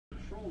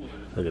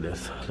Look at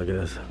this. Look at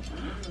this.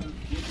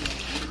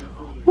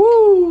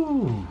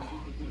 Woo!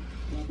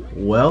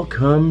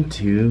 Welcome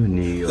to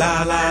New York.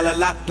 La la la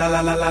la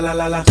la la la la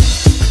la la.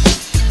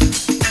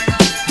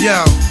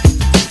 Yo,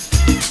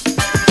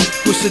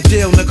 what's the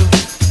deal, nigga?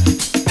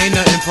 Ain't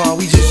nothing, Paul.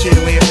 We just here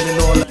living in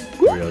all that.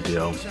 Real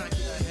deal.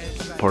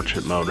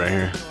 Portrait mode right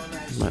here.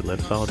 My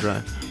lips all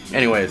dry.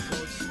 Anyways,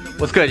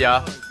 what's good,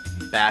 y'all?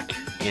 Back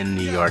in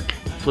New York.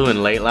 Flew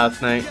in late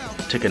last night.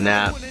 Took a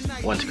nap.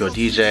 Went to go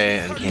DJ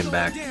and came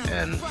back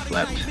and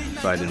slept.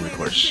 So I didn't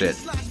record shit.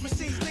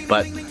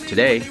 But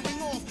today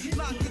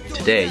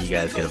you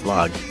guys get a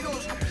vlog.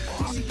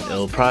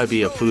 It'll probably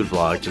be a food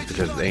vlog just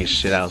because there ain't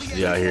shit else to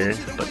do out here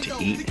but to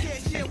eat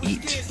and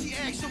eat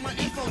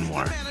some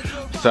more.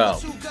 So,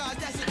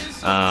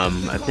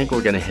 I think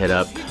we're gonna hit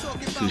up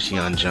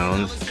Sushi on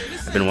Jones.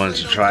 I've been wanting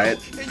to try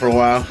it for a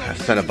while. I've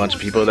sent a bunch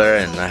of people there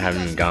and I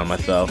haven't even gone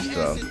myself,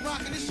 so.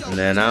 And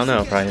then, I don't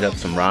know, probably hit up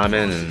some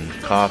ramen and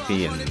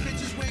coffee and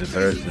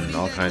desserts and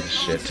all kinds of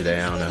shit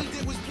today, I don't know.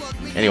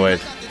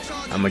 Anyways,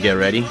 I'm gonna get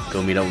ready,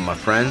 go meet up with my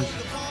friends,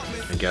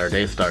 and get our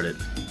day started.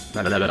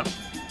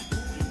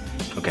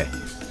 Okay.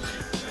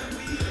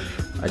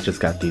 I just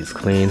got these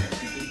clean.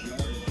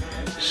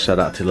 Shout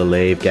out to the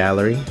Lave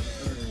Gallery.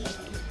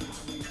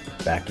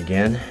 Back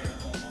again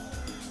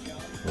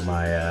with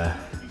my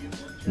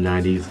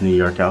 90s New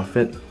York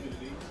outfit.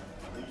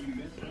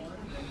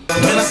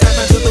 When I step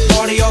into the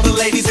party, all the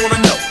ladies wanna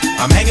know.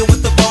 I'm hanging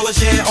with the ballers,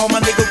 yeah, all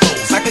my nigga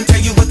goals. I can tell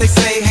you what they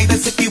say, hey,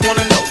 that's if you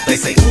wanna know. They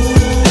say, ooh.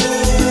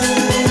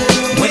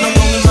 When I'm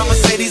rolling my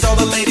Mercedes, all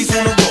the ladies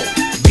wanna roll.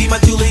 Be my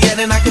Juliet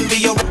and I can be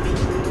your.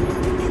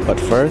 But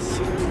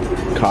first,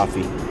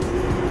 coffee.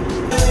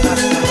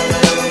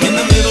 In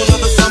the middle of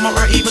the summer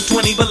or even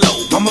 20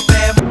 below. I'm a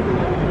bad.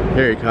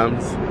 Here he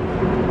comes.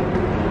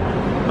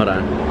 Hold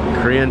on.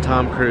 Korean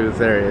Tom Cruise,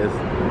 there he is.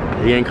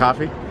 Are you getting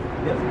coffee?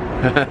 Yes.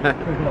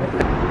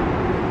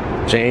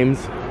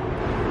 James.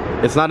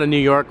 It's not a New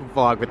York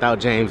vlog without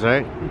James,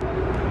 right?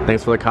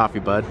 Thanks for the coffee,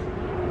 bud.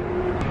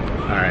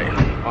 Alright,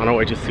 on our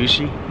way to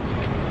Sushi.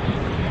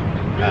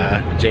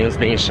 James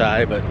being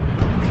shy, but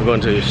we're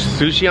going to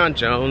Sushi on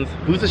Jones.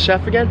 Who's the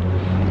chef again?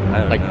 I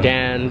don't like know.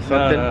 Dan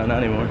something? No,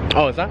 not anymore.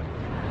 Oh, is that?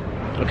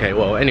 Okay,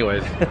 well,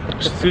 anyways,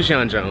 Sushi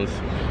on Jones.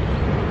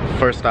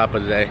 First stop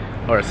of the day,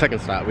 or second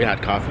stop. We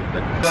had coffee,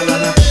 but.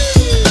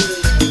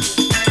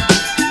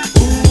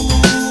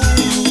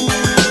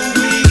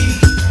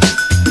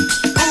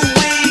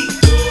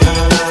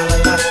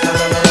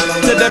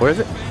 Where is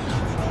it? The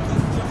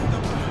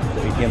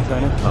ATM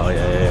sign. Oh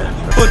yeah.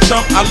 But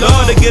chump, I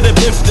love to get a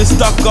bitch that's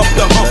stuck up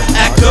the hump.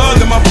 Act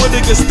up and my foot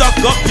get stuck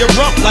up your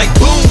rump like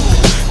boom.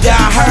 Yeah,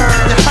 I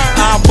heard.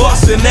 I'm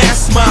bustin',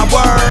 that's my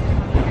word.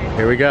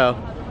 Here we go.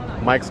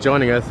 Mike's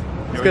joining us.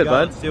 It's good,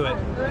 bud. Let's do it.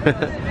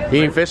 You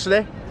eating fish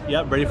today?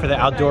 Yep, ready for the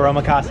outdoor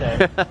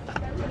omakase.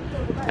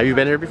 Have you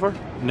been here before?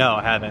 No,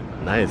 I haven't.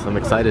 Nice, I'm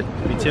excited.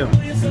 Me too.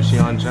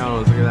 Sushi on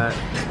Jones, look at that.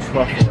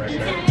 Truffle right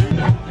there.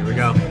 Here we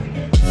go.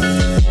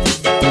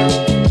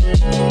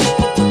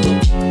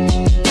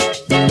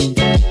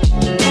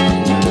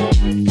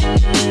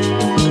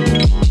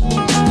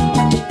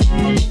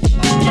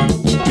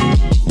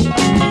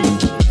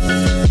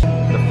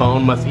 The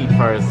phone must eat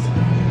first.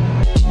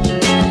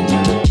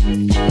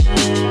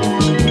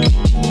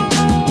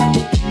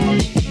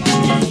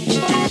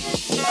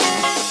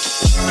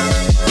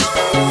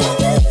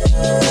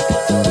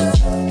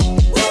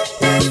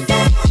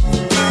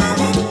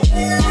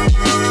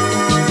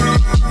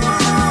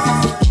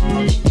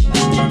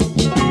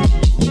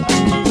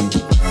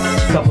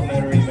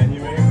 Complimentary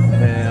menu right here.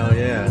 Hell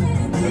yeah.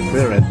 That's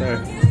good right there.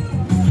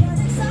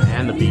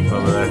 And the beef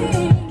over there.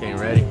 Getting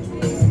ready.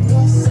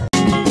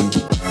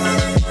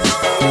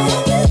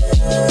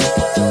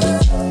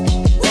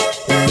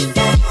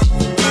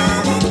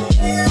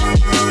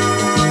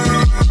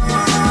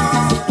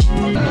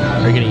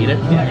 Are you gonna eat it?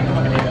 Yeah, I'm gonna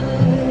fucking eat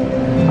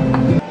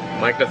it.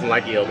 Mike doesn't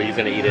like eel, but he's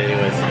gonna eat it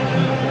anyways.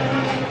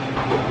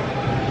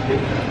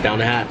 Down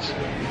the hatch.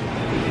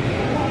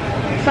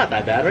 It's not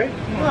that bad, right?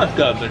 Well, it's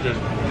good, but just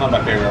not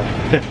my favorite.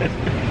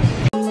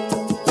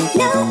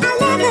 No,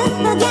 I'll never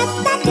forget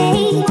that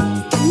day.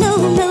 No,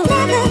 never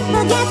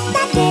forget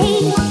that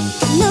day.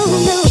 No.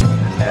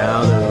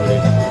 Hell no.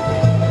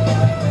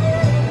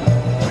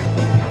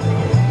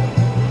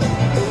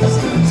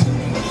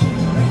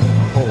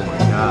 Oh my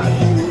god.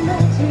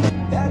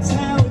 That's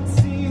how it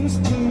seems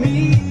to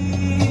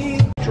me.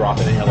 Drop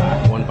it in your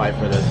lap. One bite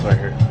for this right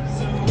here.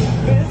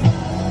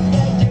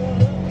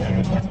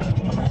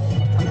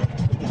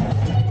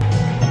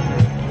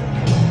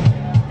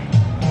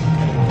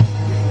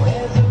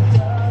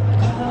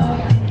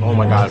 Oh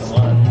my god.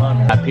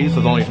 That piece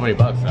was only 20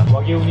 bucks. Though.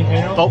 Wagyu uni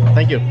panel? Oh,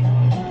 thank you.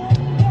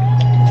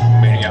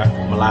 Maniac.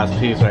 My last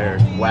piece right here.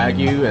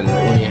 Wagyu and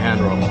uni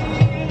hand roll.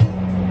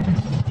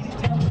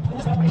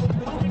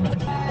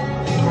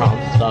 Oh,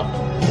 stuff.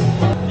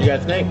 You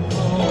guys think?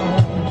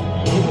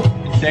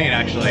 Insane,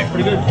 actually.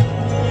 Pretty good.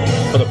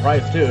 For the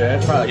price too, yeah?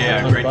 It's probably like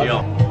Yeah, 100 great bucks.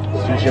 deal.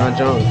 Sushi on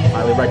Jones,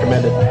 highly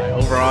recommended.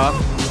 Overall,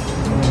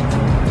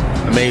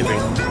 amazing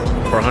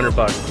for 100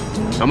 bucks.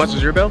 How much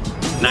was your bill?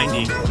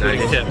 90.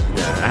 90. Tip.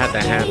 Yeah, I had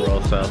that hand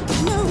roll, so.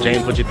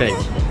 James, what'd you think?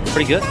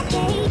 Pretty good.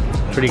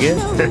 Pretty good?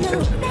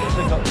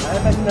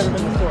 I've actually never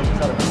been to the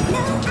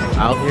store.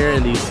 Out here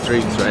in these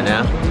streets right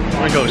now.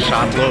 I'm gonna go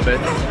shop a little bit,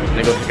 and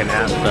then go take a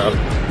nap, so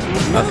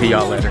I'll see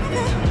y'all later.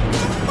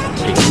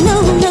 Peace.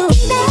 No,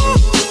 no.